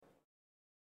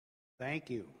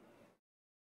Thank you.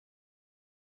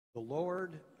 The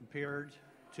Lord appeared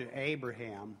to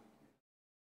Abraham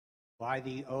by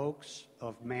the oaks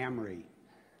of Mamre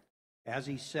as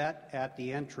he sat at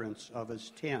the entrance of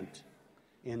his tent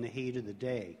in the heat of the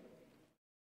day.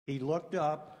 He looked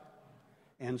up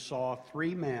and saw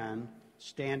 3 men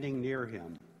standing near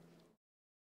him.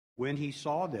 When he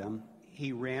saw them,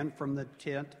 he ran from the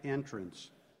tent entrance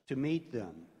to meet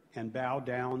them and bowed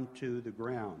down to the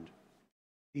ground.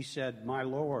 He said, "My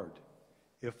Lord,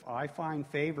 if I find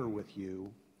favor with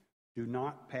you, do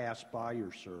not pass by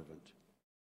your servant.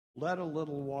 Let a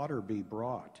little water be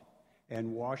brought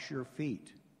and wash your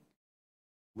feet.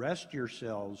 Rest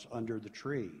yourselves under the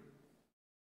tree.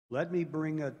 Let me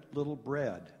bring a little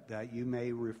bread that you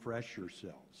may refresh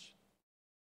yourselves.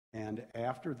 And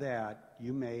after that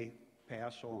you may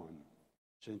pass on,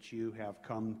 since you have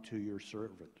come to your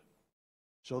servant."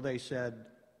 So they said,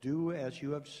 "Do as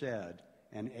you have said."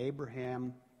 And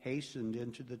Abraham hastened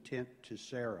into the tent to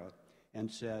Sarah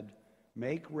and said,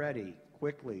 "Make ready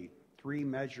quickly 3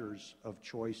 measures of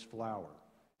choice flour.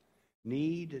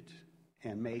 Knead it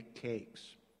and make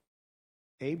cakes."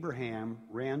 Abraham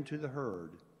ran to the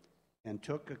herd and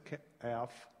took a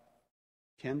calf,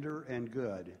 tender and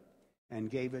good,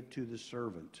 and gave it to the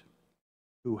servant,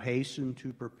 who hastened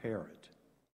to prepare it.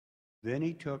 Then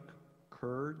he took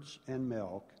curds and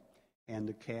milk and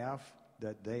the calf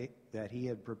that he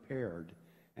had prepared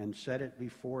and set it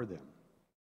before them.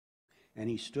 And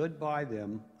he stood by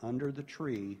them under the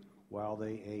tree while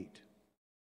they ate.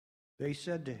 They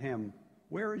said to him,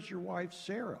 "Where is your wife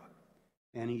Sarah?"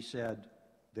 And he said,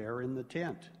 "There in the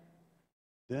tent."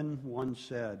 Then one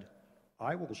said,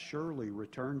 "I will surely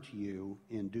return to you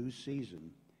in due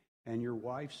season, and your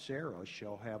wife Sarah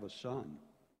shall have a son."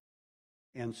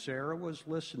 And Sarah was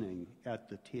listening at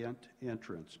the tent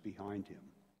entrance behind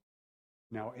him.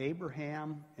 Now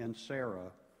Abraham and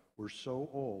Sarah were so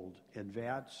old,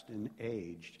 advanced in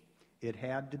age, it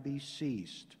had to be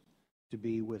ceased to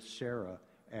be with Sarah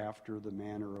after the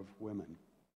manner of women.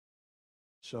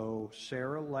 So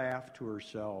Sarah laughed to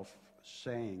herself,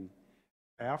 saying,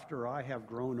 "After I have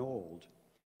grown old,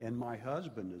 and my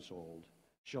husband is old,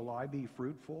 shall I be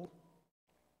fruitful?"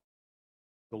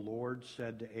 The Lord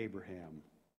said to Abraham,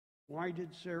 "Why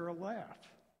did Sarah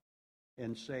laugh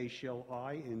and say, 'Shall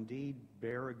I indeed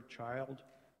bear a child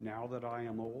now that I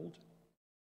am old?'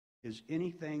 Is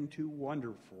anything too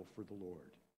wonderful for the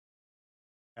Lord?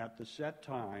 At the set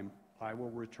time I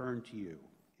will return to you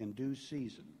in due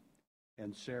season,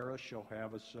 and Sarah shall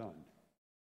have a son."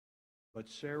 But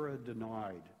Sarah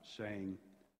denied, saying,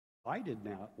 "I did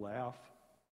not laugh,"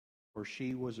 for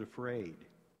she was afraid.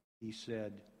 He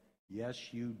said,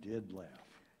 "Yes, you did laugh."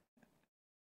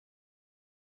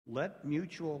 Let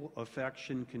mutual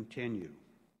affection continue.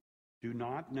 Do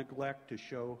not neglect to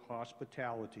show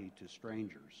hospitality to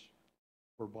strangers,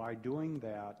 for by doing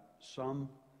that, some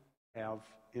have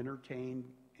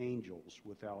entertained angels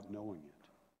without knowing it.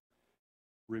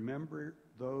 Remember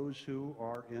those who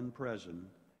are in prison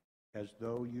as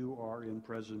though you are in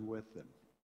prison with them,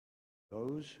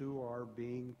 those who are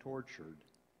being tortured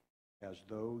as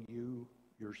though you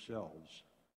yourselves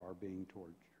are being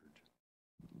tortured.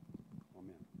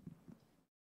 Amen.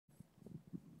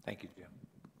 Thank you, Jim.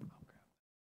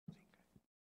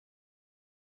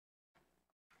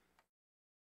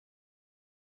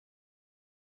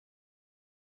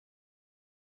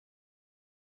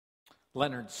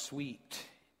 Leonard Sweet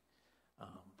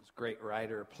was a great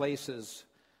writer, places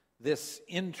this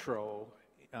intro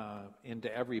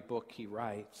into every book he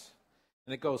writes.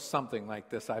 And it goes something like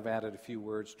this. I've added a few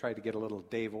words, tried to get a little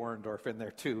Dave Orendorf in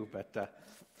there too. But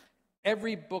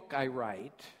every book I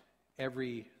write,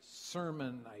 every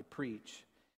sermon I preach,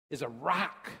 is a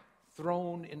rock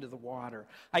thrown into the water.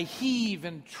 I heave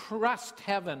and trust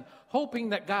heaven, hoping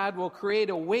that God will create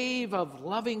a wave of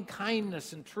loving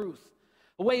kindness and truth.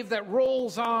 A wave that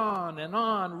rolls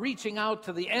on, reaching out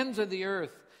to the ends of the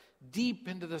earth, deep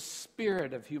into the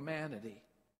spirit of humanity.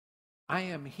 I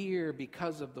am here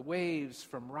because of the waves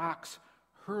from rocks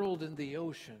hurled in the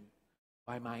ocean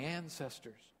by my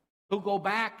ancestors, who go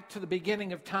back to the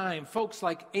beginning of time, folks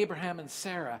like Abraham and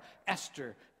Sarah,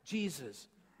 Esther, Jesus,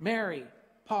 Mary,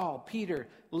 Paul, Peter,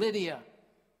 Lydia,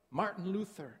 Martin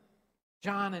Luther,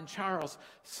 John and Charles.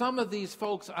 Some of these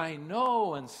folks I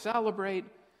know and celebrate,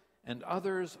 and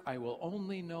others I will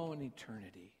only know in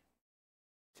eternity.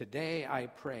 Today I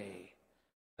pray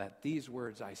that these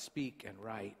words I speak and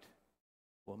write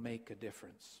will make a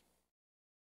difference.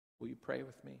 Will you pray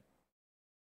with me?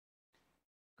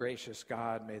 Gracious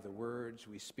God, may the words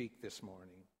we speak this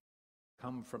morning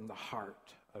come from the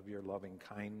heart of your loving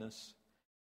kindness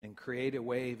and create a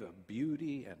wave of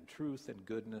beauty and truth and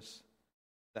goodness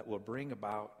that will bring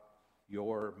about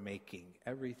your making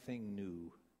everything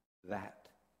new, that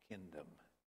kingdom.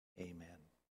 Amen.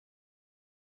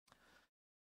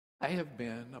 I have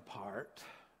been a part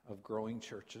of growing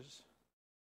churches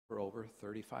for over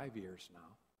 35 years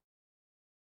now,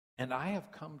 and I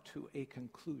have come to a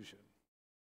conclusion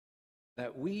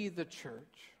that we, the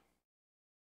church,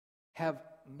 have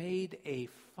made a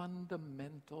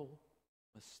fundamental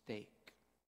mistake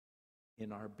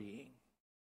in our being,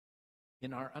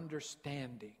 in our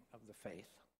understanding of the faith.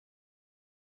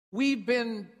 We've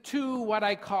been too, what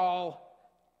I call,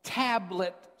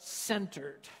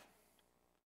 tablet-centered.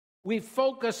 We've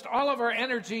focused all of our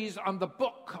energies on the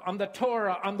book, on the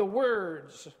Torah, on the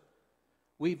words.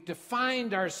 We've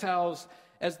defined ourselves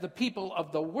as the people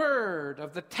of the word,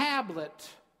 of the tablet.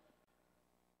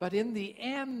 But in the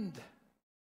end,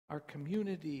 our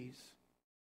communities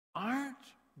aren't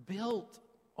built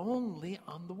only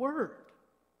on the word.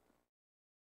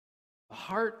 The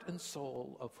heart and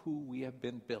soul of who we have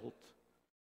been built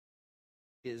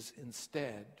is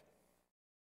instead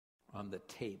on the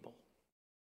table.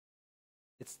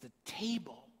 It's the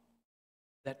table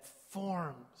that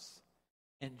forms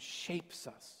and shapes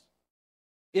us.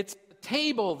 It's the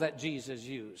table that Jesus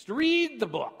used. Read the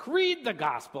book, read the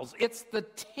Gospels. It's the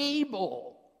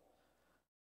table,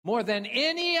 more than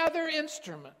any other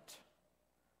instrument,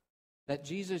 that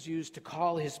Jesus used to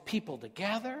call his people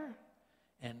together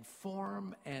and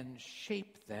form and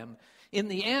shape them. In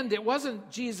the end, it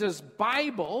wasn't Jesus'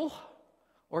 Bible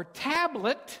or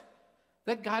tablet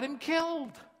that got him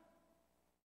killed.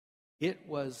 It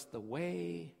was the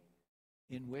way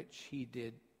in which he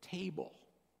did table,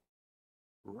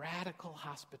 radical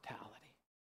hospitality.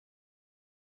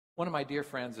 One of my dear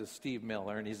friends is Steve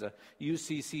Miller, and he's a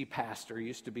UCC pastor. He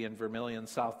used to be in Vermilion,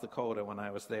 South Dakota when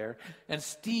I was there. And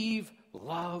Steve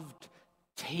loved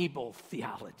table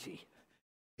theology.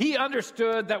 He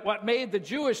understood that what made the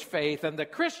Jewish faith and the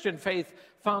Christian faith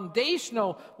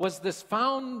foundational was this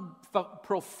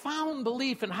profound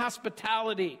belief in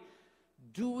hospitality,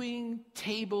 doing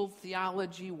table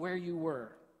theology where you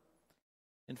were.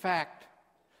 In fact,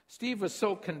 Steve was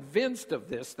so convinced of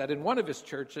this that in one of his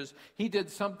churches, he did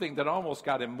something that almost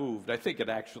got him moved. I think it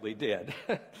actually did.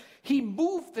 He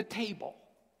moved the table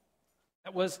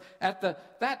that was at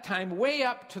that time way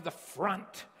up to the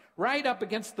front, right up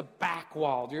against the back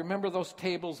wall. Do you remember those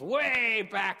tables way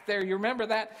back there? You remember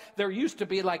that? There used to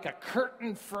be like a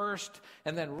curtain first,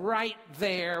 and then right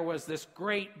there was this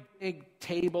great big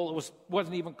table. It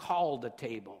wasn't even called a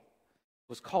table. It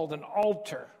was called an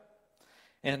altar.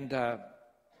 And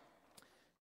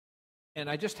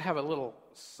I just have a little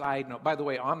side note. By the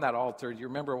way, on that altar, do you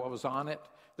remember what was on it?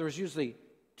 There was usually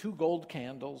 2 gold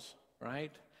candles,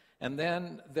 right? And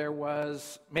then there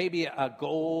was maybe a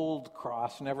gold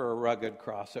cross, never a rugged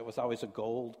cross. It was always a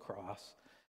gold cross.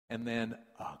 And then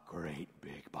a great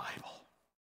big Bible.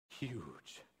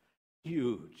 Huge,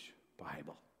 huge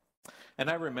Bible. And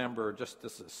I remember, just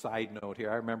as a side note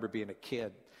here, I remember being a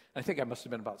kid. I think I must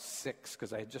have been about 6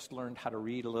 because I had just learned how to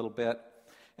read a little bit.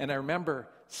 And I remember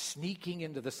sneaking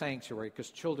into the sanctuary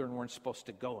because children weren't supposed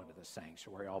to go into the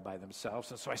sanctuary all by themselves.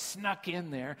 And so I snuck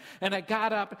in there and I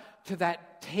got up to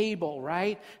that table,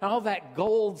 right? And all that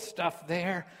gold stuff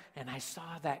there. And I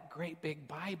saw that great big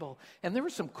Bible. And there were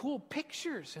some cool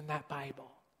pictures in that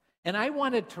Bible. And I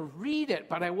wanted to read it,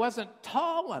 but I wasn't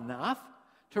tall enough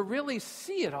to really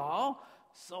see it all.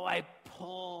 So I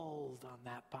pulled on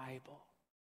that Bible.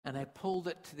 And I pulled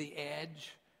it to the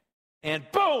edge. And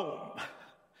boom!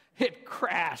 It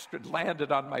crashed and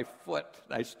landed on my foot.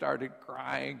 I started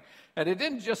crying. And I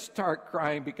didn't just start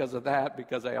crying because of that,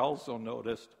 because I also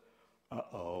noticed,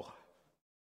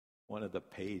 one of the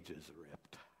pages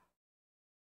ripped.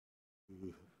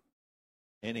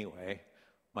 Anyway,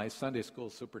 my Sunday school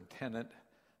superintendent,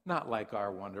 not like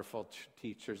our wonderful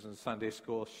teachers in Sunday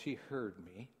school, she heard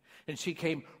me. And she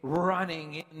came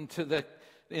running into the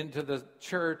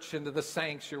church, into the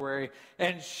sanctuary,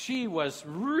 and she was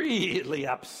really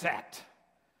upset.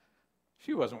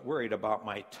 She wasn't worried about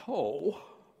my toe.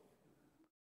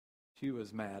 She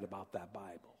was mad about that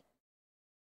Bible,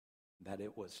 that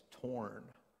it was torn.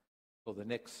 So the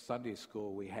next Sunday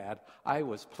school we had, I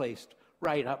was placed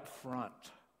right up front,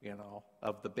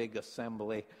 of the big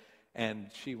assembly,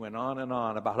 and she went on and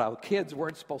on about how kids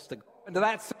weren't supposed to go into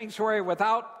that sanctuary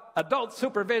without adult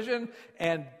supervision,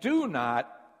 and do not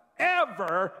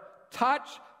ever touch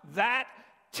that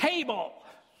table,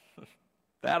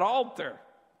 that altar.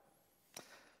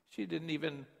 She didn't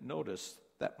even notice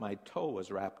that my toe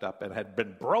was wrapped up and had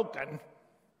been broken.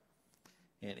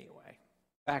 Anyway,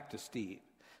 back to Steve.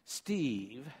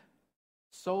 Steve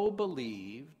so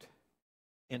believed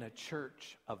in a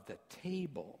church of the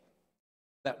table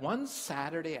that one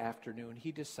Saturday afternoon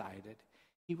he decided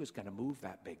he was going to move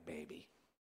that big baby.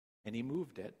 And he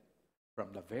moved it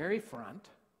from the very front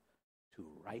to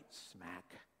right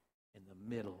smack in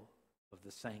the middle of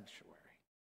the sanctuary.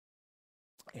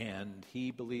 And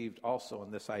he believed also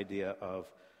in this idea of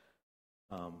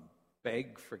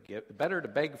better to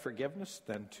beg forgiveness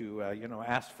than to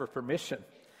ask for permission.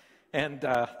 And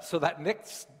so that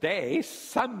next day,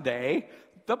 Sunday,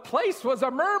 the place was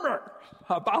a murmur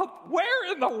about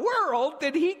where in the world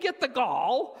did he get the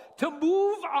gall to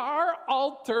move our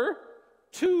altar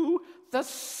to the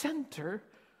center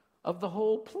of the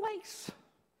whole place.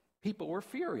 People were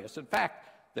furious. In fact,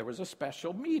 there was a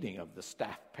special meeting of the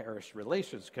Staff Parish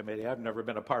Relations Committee. I've never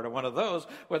been a part of one of those,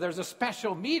 where there's a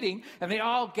special meeting, and they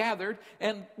all gathered.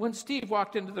 And when Steve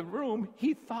walked into the room,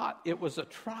 he thought it was a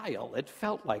trial. It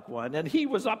felt like one, and he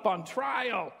was up on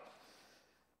trial.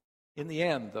 In the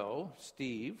end, though,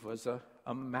 Steve was a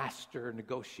master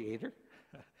negotiator,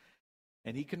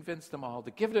 and he convinced them all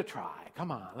to give it a try.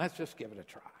 Come on, let's just give it a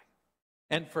try.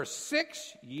 And for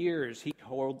 6 years, he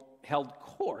held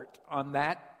court on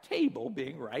that table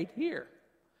being right here.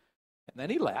 And then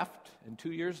he left, and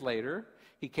 2 years later,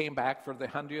 he came back for the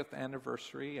 100th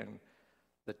anniversary, and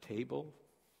the table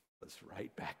was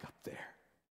right back up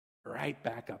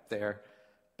there,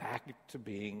 back to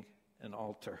being an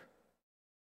altar.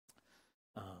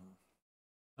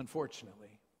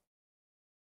 Unfortunately,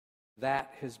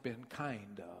 that has been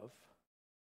kind of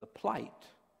the plight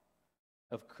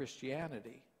of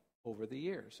Christianity over the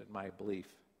years, in my belief.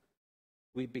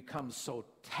 We've become so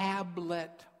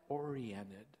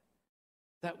tablet-oriented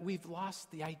that we've lost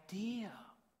the idea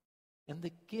and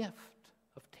the gift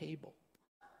of table,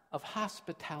 of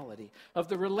hospitality, of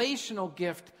the relational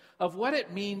gift of what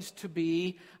it means to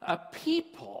be a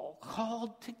people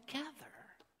called together,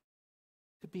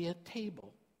 to be at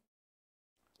table.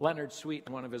 Leonard Sweet,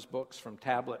 in one of his books, From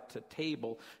Tablet to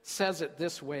Table, says it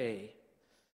this way.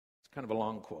 It's kind of a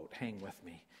long quote. Hang with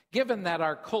me. Given that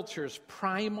our culture's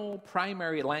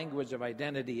primary language of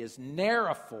identity is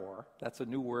narraphore, that's a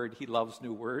new word, he loves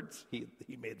new words, he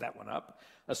made that one up,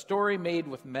 a story made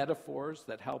with metaphors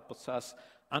that help us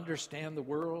understand the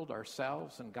world,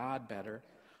 ourselves, and God better,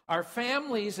 our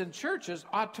families and churches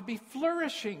ought to be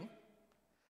flourishing.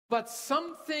 But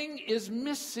something is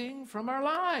missing from our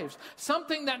lives,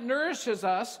 something that nourishes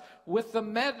us with the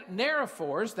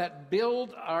narraphores that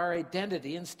build our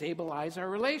identity and stabilize our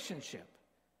relationship.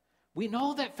 We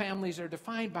know that families are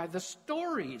defined by the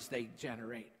stories they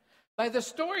generate, by the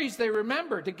stories they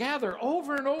remember together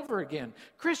over and over again.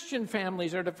 Christian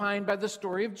families are defined by the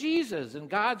story of Jesus and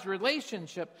God's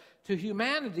relationship to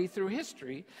humanity through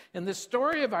history. And the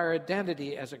story of our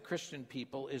identity as a Christian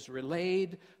people is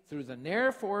relayed through the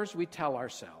narraphores we tell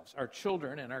ourselves, our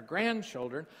children and our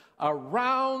grandchildren,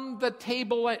 around the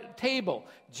table,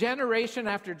 generation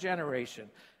after generation.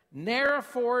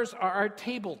 Narraphores are our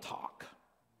table talk.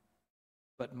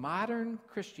 But modern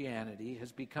Christianity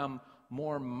has become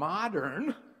more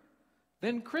modern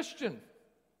than Christian,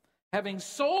 having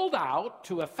sold out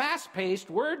to a fast-paced,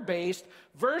 word-based,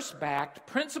 verse-backed,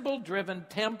 principle-driven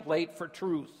template for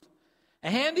truth.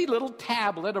 A handy little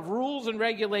tablet of rules and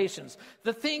regulations.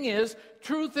 The thing is,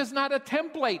 truth is not a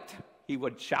template, he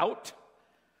would shout.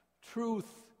 Truth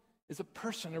is a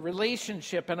person, a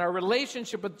relationship, and our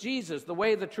relationship with Jesus, the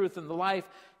way, the truth, and the life,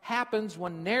 happens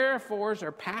when narraphores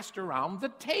are passed around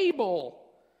the table.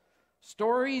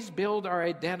 Stories build our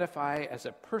identity as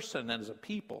a person and as a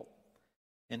people.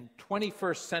 In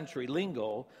 21st century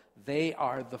lingo, they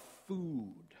are the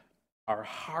food, our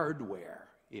hardware,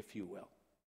 if you will.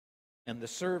 And the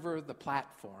server, the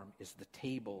platform, is the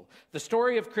table. The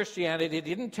story of Christianity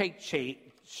didn't take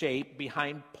shape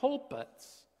behind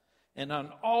pulpits and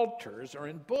on altars or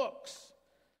in books.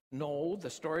 No, the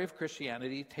story of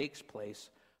Christianity takes place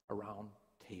around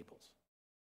tables.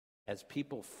 As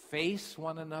people face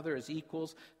one another as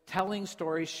equals, telling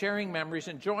stories, sharing memories,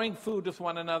 enjoying food with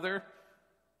one another,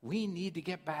 we need to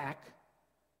get back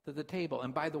to the table.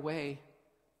 And by the way,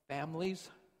 families,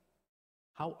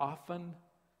 how often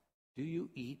do you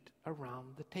eat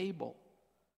around the table?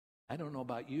 I don't know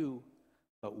about you,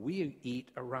 but we eat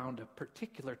around a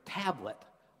particular tablet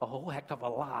a whole heck of a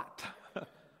lot,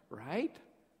 right?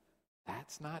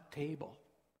 That's not table.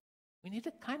 We need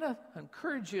to kind of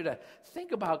encourage you to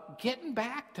think about getting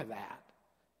back to that.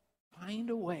 Find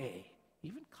a way,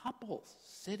 even couples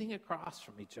sitting across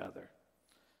from each other.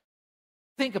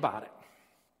 Think about it.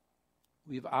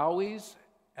 We've always,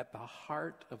 at the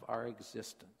heart of our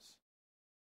existence,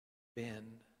 been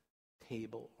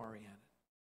table-oriented.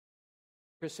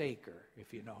 Chris Aker,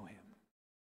 if you know him.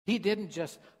 He didn't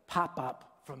just pop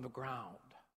up from the ground,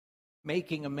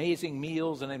 making amazing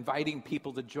meals and inviting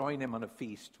people to join him on a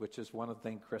feast, which is one of the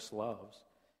things Chris loves.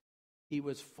 He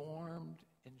was formed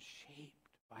and shaped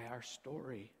by our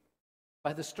story,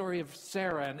 by the story of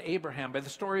Sarah and Abraham, by the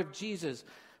story of Jesus,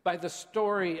 by the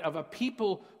story of a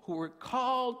people who were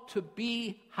called to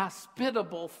be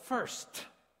hospitable first.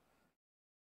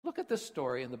 Look at this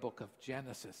story in the book of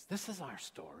Genesis. This is our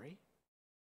story.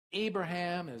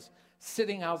 Abraham is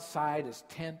sitting outside his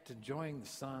tent enjoying the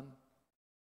sun,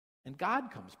 and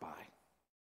God comes by.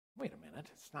 Wait a minute,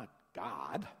 it's not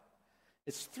God.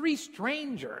 It's three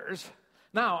strangers.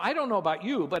 Now, I don't know about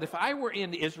you, but if I were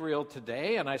in Israel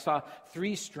today and I saw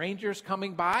three strangers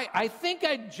coming by, I think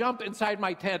I'd jump inside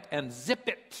my tent and zip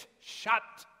it shut,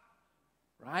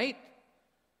 right?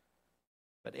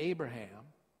 But Abraham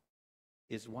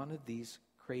is one of these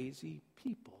crazy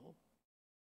people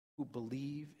who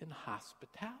believe in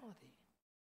hospitality.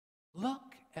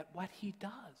 Look at what he does.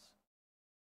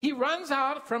 He runs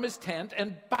out from his tent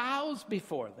and bows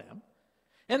before them.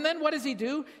 And then what does he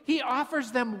do? He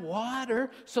offers them water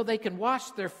so they can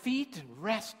wash their feet and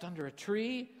rest under a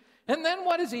tree. And then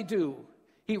what does he do?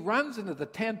 He runs into the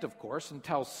tent, of course, and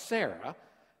tells Sarah,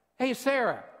 "Hey,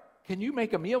 Sarah, can you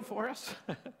make a meal for us?"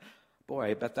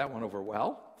 Boy, I bet that went over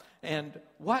well. And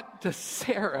what does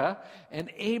Sarah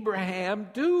and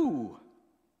Abraham do?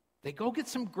 They go get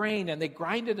some grain and they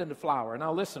grind it into flour.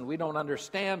 Now listen, we don't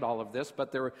understand all of this,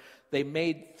 but they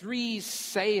made 3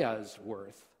 seahs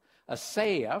worth. A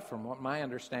seah, from what my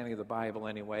understanding of the Bible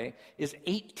anyway, is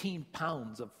 18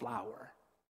 pounds of flour.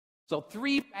 So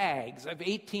 3 bags of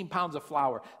 18 pounds of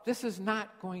flour. This is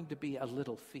not going to be a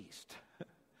little feast.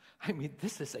 I mean,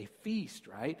 this is a feast,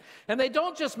 right? And they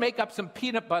don't just make up some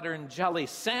peanut butter and jelly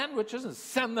sandwiches and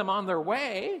send them on their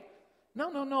way.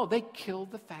 No. They kill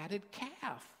the fatted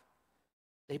calf.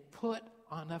 They put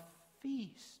on a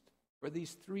feast for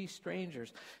these 3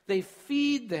 strangers. They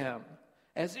feed them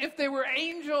as if they were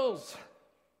angels.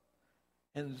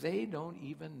 And they don't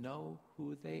even know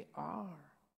who they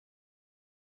are.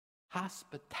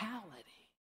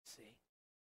 Hospitality, see,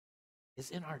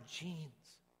 is in our genes.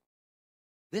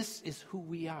 This is who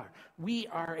we are. We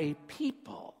are a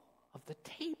people of the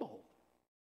table.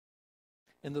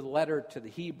 In the letter to the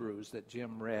Hebrews that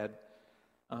Jim read,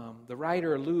 the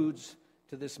writer alludes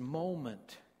to this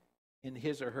moment in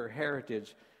his or her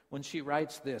heritage when she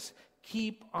writes this: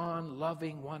 "Keep on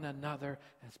loving one another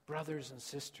as brothers and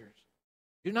sisters.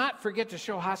 Do not forget to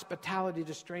show hospitality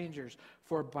to strangers,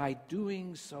 for by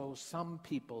doing so, some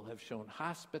people have shown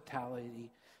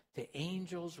hospitality to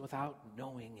angels without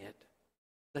knowing it."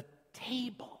 The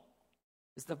table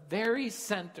is the very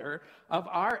center of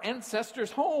our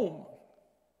ancestors' home.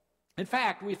 In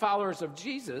fact, we followers of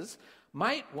Jesus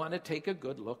might want to take a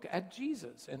good look at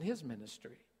Jesus and his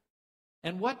ministry.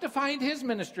 And what defined his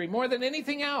ministry more than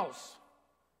anything else?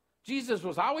 Jesus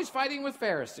was always fighting with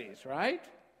Pharisees, right?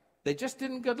 They just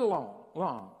didn't get along.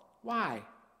 Why?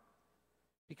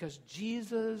 Because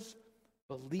Jesus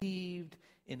believed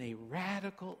in a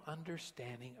radical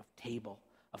understanding of table,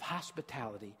 of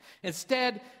hospitality.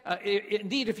 Instead,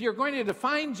 indeed, if you're going to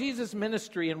define Jesus'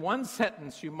 ministry in one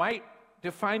sentence, you might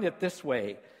define it this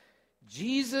way: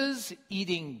 Jesus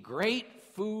eating great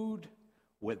food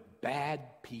with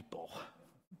bad people,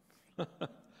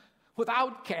 with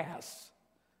outcasts,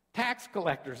 tax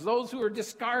collectors, those who are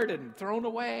discarded and thrown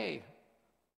away.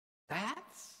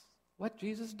 That's what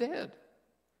Jesus did.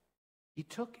 He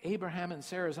took Abraham and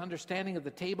Sarah's understanding of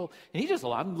the table and he just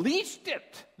unleashed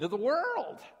it to the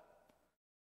world.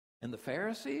 And the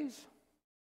Pharisees,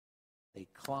 they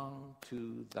clung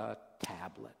to the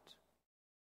tablet,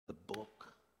 the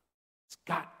book. It's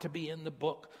got to be in the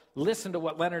book. Listen to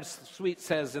what Leonard Sweet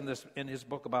says in his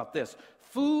book about this.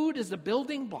 Food is the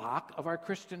building block of our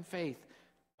Christian faith.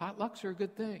 Potlucks are a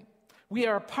good thing. We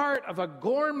are part of a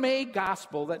gourmet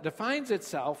gospel that defines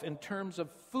itself in terms of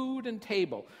food and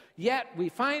table. Yet we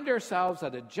find ourselves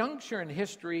at a juncture in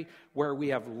history where we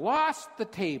have lost the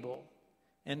table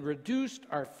and reduced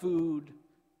our food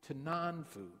to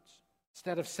non-foods.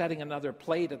 Instead of setting another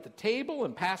plate at the table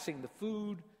and passing the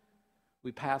food,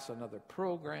 we pass another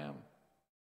program,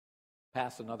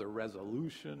 pass another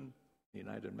resolution, the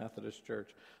United Methodist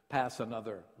Church, pass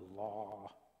another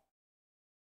law.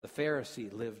 The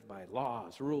Pharisee lived by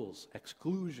laws, rules,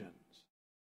 exclusions.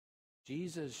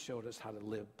 Jesus showed us how to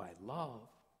live by love,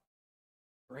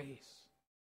 grace,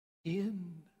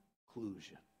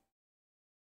 inclusion.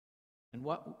 And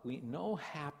what we know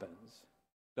happens,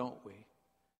 don't we,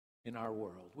 in our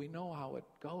world? We know how it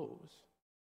goes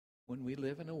when we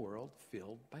live in a world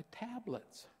filled by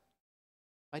tablets.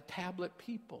 by tablet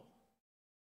people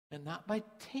and not by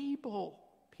table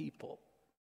people.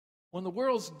 When the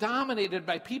world's dominated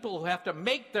by people who have to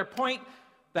make their point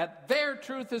that their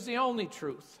truth is the only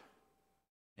truth,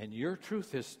 and your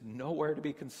truth is nowhere to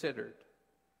be considered.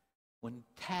 When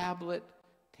tablet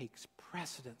takes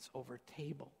precedence over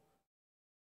table.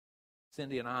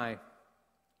 Cindy and I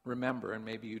remember, and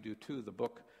maybe you do too, the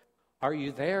book, Are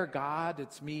You There, God?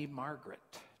 It's Me, Margaret.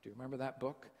 Do you remember that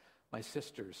book? My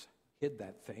sisters hid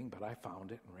that thing, but I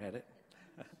found it and read it.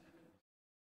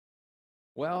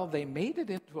 Well, they made it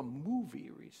into a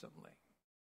movie recently.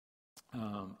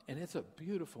 And it's a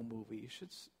beautiful movie. You should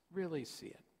really see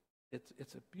it.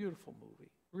 It's a beautiful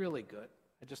movie. Really good.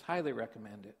 I just highly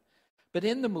recommend it. But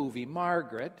in the movie,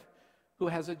 Margaret, who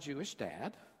has a Jewish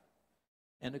dad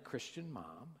and a Christian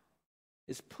mom,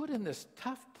 is put in this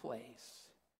tough place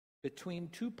between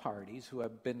two parties who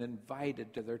have been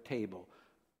invited to their table.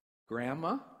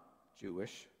 Grandma,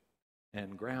 Jewish,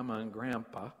 and Grandma and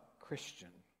Grandpa, Christian.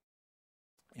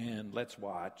 And let's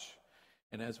watch.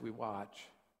 And as we watch,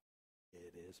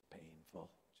 it is painful.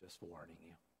 Just warning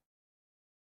you.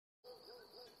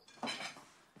 I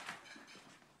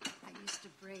used to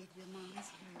braid your mom's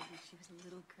hair when she was a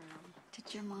little girl.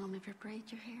 Did your mom ever braid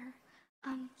your hair?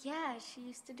 Yeah, she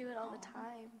used to do it all the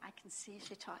time. I can see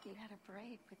she taught you how to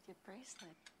braid with your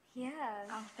bracelet. Yeah.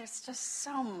 Oh, there's just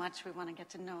so much we want to get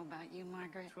to know about you,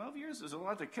 Margaret. 12 years is a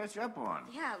lot to catch up on.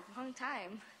 Yeah, long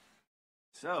time.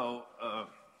 So,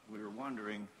 we were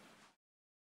wondering,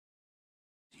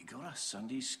 do you go to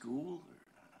Sunday school? Or,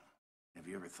 have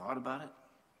you ever thought about it?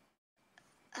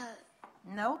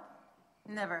 Nope,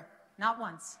 never. Not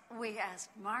once. We asked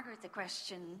Margaret the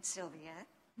question, Sylvia.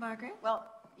 Margaret? Well,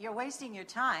 you're wasting your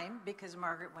time because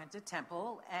Margaret went to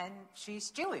temple and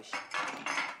she's Jewish.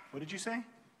 What did you say?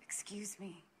 Excuse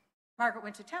me. Margaret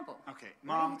went to temple. Okay,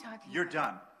 What are Mom, you talking you're about?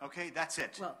 done. Okay, that's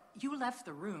it. Well, you left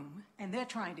the room, and they're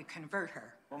trying to convert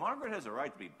her. Well, Margaret has a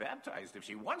right to be baptized if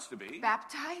she wants to be.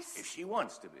 Baptized? If she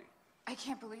wants to be. I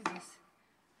can't believe this.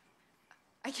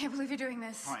 I can't believe you're doing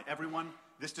this. All right, everyone,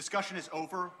 this discussion is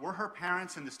over. We're her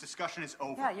parents, and this discussion is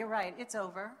over. Yeah, you're right. It's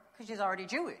over because she's already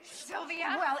Jewish.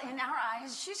 Sylvia? Well, in our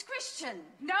eyes, she's Christian.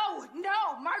 No,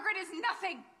 Margaret is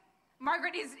nothing.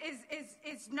 Margaret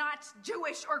is not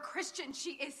Jewish or Christian.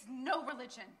 She is no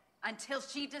religion until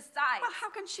she decides. Well,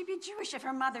 how can she be Jewish if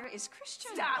her mother is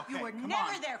Christian? Stop. Okay, You were come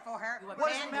never on. there for her. You What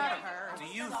does it abandoned matter? her. Do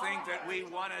you think that we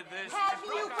wanted this? Have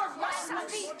you forgotten?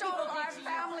 She stole our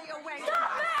family away. Stop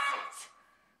Stop it!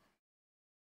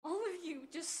 All of you,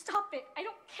 just stop it. I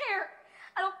don't care.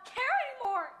 I don't care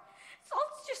anymore. It's all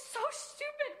just so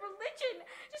stupid. Religion.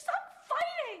 Just stop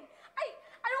fighting.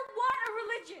 I don't want a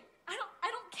religion. I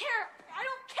don't care. I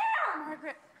don't care.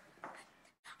 Margaret.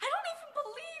 I don't even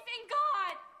believe in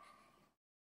God.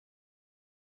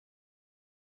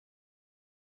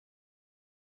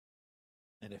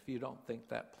 And if you don't think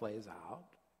that plays out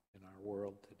in our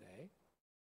world today,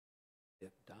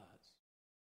 it does.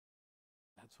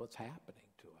 That's what's happening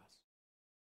to us.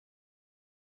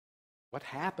 What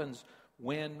happens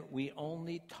when we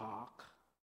only talk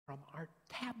from our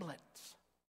tablets,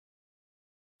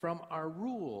 from our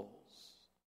rules,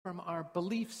 from our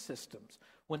belief systems?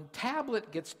 When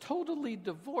tablet gets totally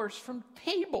divorced from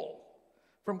table,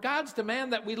 from God's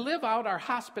demand that we live out our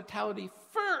hospitality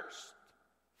first,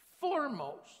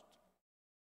 foremost.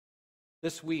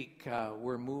 This week,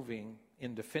 we're moving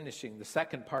into finishing the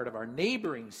second part of our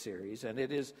neighboring series, and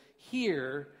it is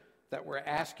here that we're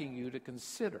asking you to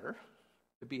consider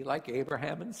to be like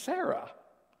Abraham and Sarah,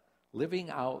 living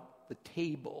out the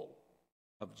table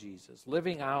of Jesus,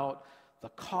 living out the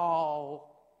call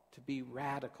to be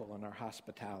radical in our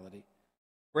hospitality.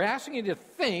 We're asking you to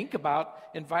think about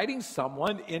inviting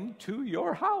someone into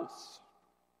your house,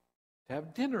 to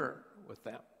have dinner with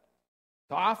them,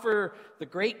 to offer the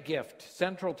great gift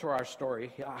central to our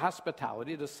story,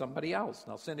 hospitality, to somebody else.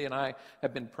 Now, Cindy and I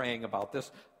have been praying about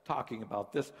this, talking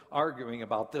about this, arguing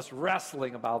about this,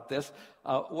 wrestling about this,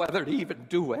 whether to even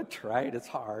do it, right? It's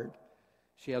hard.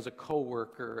 She has a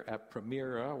coworker at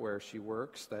Primera where she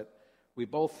works that we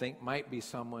both think might be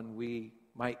someone we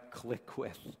might click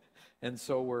with. And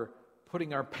so we're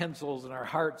putting our pencils and our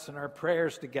hearts and our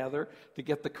prayers together to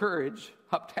get the courage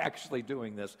up to actually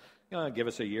doing this. Give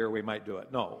us a year, we might do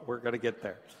it. No, we're going to get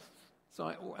there.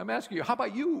 So I'm asking you, how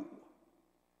about you?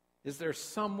 Is there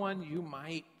someone you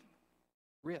might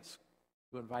risk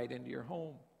to invite into your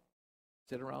home,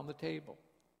 sit around the table?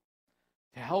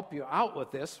 To help you out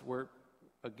with this, we're,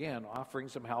 again, offering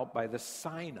some help by the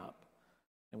sign-up.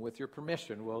 And with your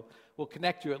permission, we'll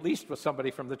connect you at least with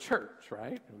somebody from the church,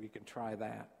 right? And we can try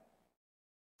that.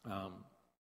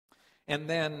 And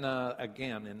then,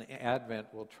 again, in Advent,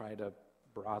 we'll try to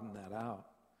broaden that out.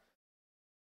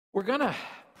 We're going to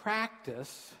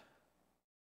practice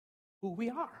who we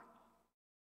are,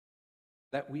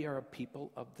 that we are a people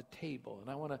of the table.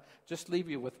 And I want to just leave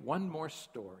you with one more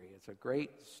story. It's a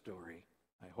great story.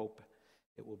 I hope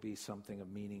it will be something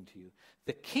of meaning to you.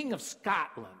 The King of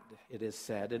Scotland, it is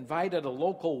said, invited a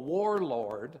local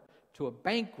warlord to a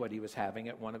banquet he was having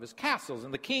at one of his castles.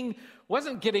 And the king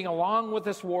wasn't getting along with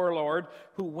this warlord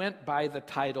who went by the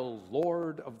title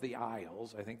Lord of the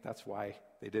Isles. I think that's why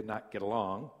they did not get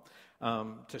along.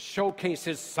 To showcase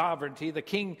his sovereignty, the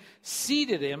king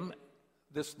seated him,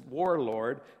 this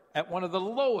warlord, at one of the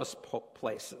lowest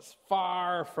places,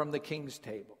 far from the king's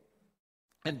table.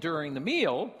 And during the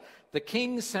meal, the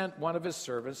king sent one of his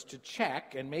servants to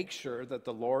check and make sure that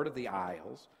the Lord of the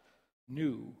Isles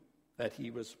knew that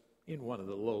he was in one of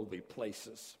the lowly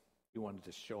places. He wanted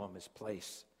to show him his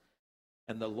place.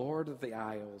 And the Lord of the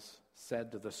Isles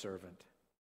said to the servant,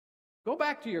 "Go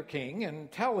back to your king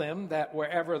and tell him that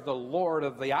wherever the Lord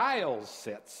of the Isles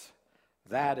sits,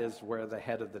 that is where the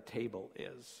head of the table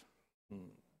is."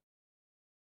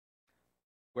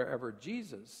 Wherever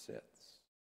Jesus sits,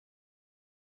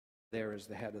 there is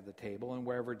the head of the table. And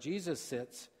wherever Jesus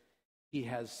sits, he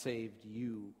has saved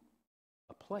you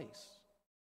a place.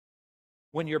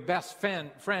 When your best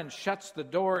friend shuts the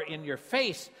door in your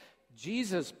face,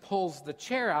 Jesus pulls the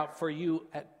chair out for you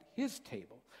at his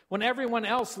table. When everyone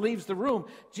else leaves the room,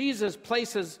 Jesus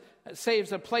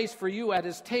saves a place for you at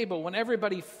his table. When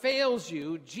everybody fails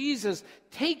you, Jesus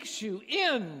takes you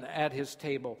in at his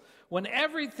table. When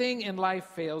everything in life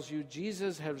fails you,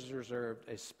 Jesus has reserved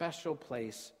a special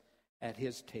place at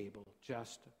his table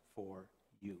just for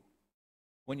you.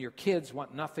 When your kids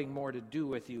want nothing more to do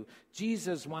with you,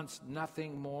 Jesus wants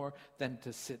nothing more than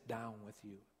to sit down with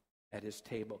you at his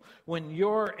table. When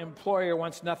your employer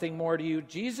wants nothing more to you,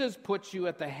 Jesus puts you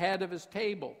at the head of his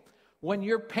table. When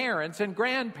your parents and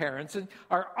grandparents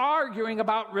are arguing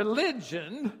about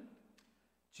religion,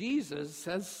 Jesus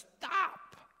says,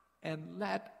 "Stop and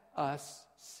let us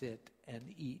sit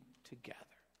and eat together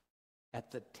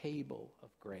at the table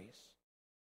of grace."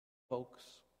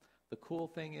 Folks, the cool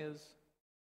thing is,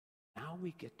 now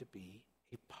we get to be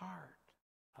a part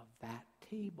of that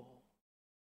table.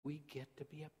 We get to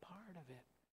be a part of it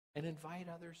and invite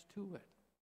others to it.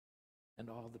 And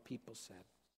all the people said,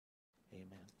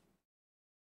 amen.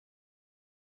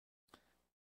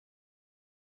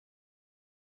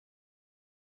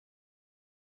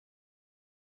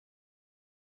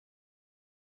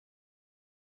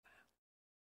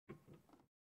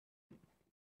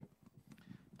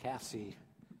 Cassie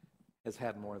has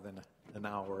had more than an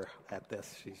hour at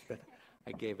this.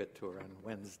 I gave it to her on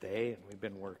Wednesday, and we've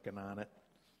been working on it.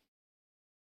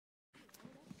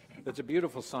 It's a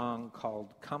beautiful song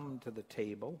called "Come to the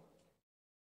Table."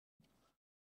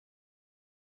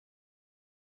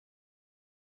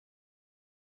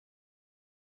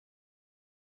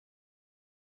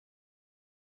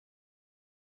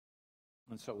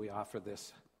 And so we offer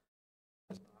this.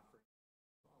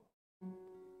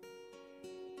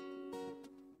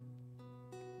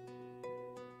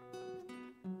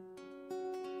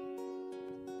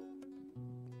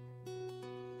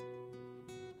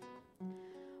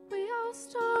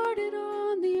 Started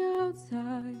on the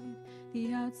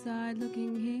outside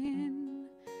looking in.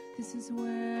 This is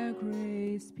where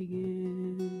grace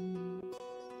begins.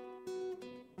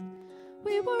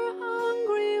 We were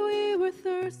hungry, we were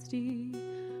thirsty,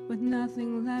 with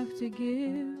nothing left to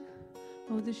give.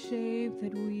 Oh, the shape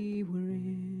that we were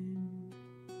in.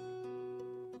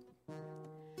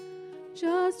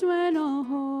 Just when all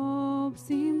hope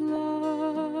seemed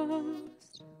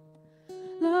lost,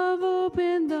 love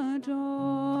opened the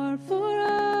door for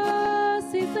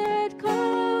us. He said,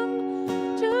 "Come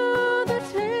to the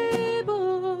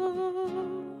table.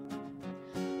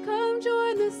 Come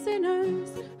join the sinners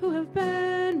who have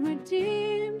been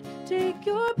redeemed. Take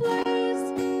your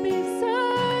place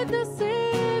beside the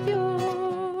Savior.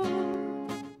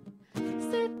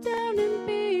 Sit down and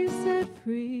be set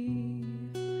free.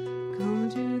 Come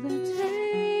to the table."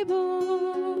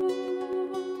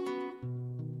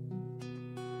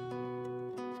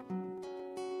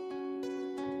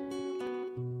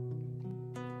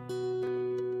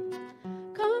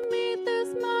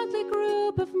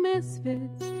 Of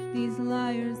misfits, these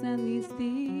liars and these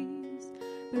thieves,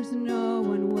 there's no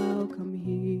one welcome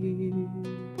here.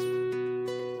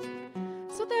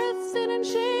 So that sin and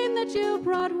shame that you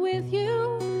brought with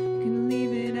you, you can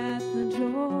leave it at the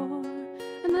door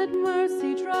and let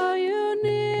mercy draw you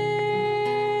near.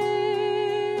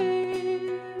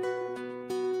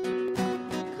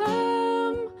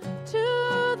 Come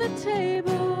to the table.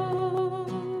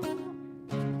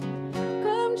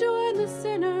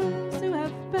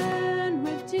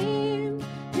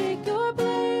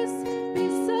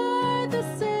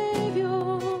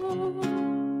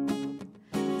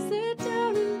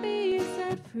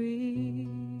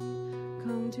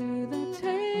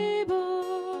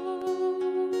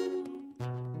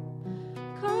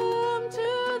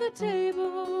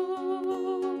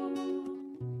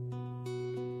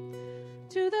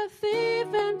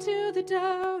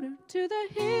 doubter, to the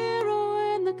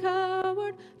hero and the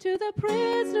coward, to the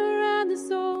prisoner and the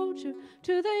soldier,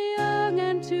 to the young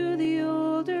and to the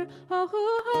older, all who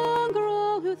hunger,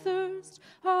 all who thirst,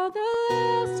 all the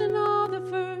last and all the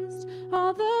first,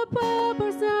 all the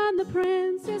paupers and the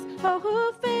princes, all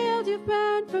who failed, you've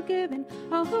been forgiven,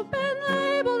 all who've been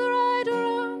labeled right or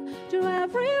wrong, to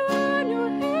everyone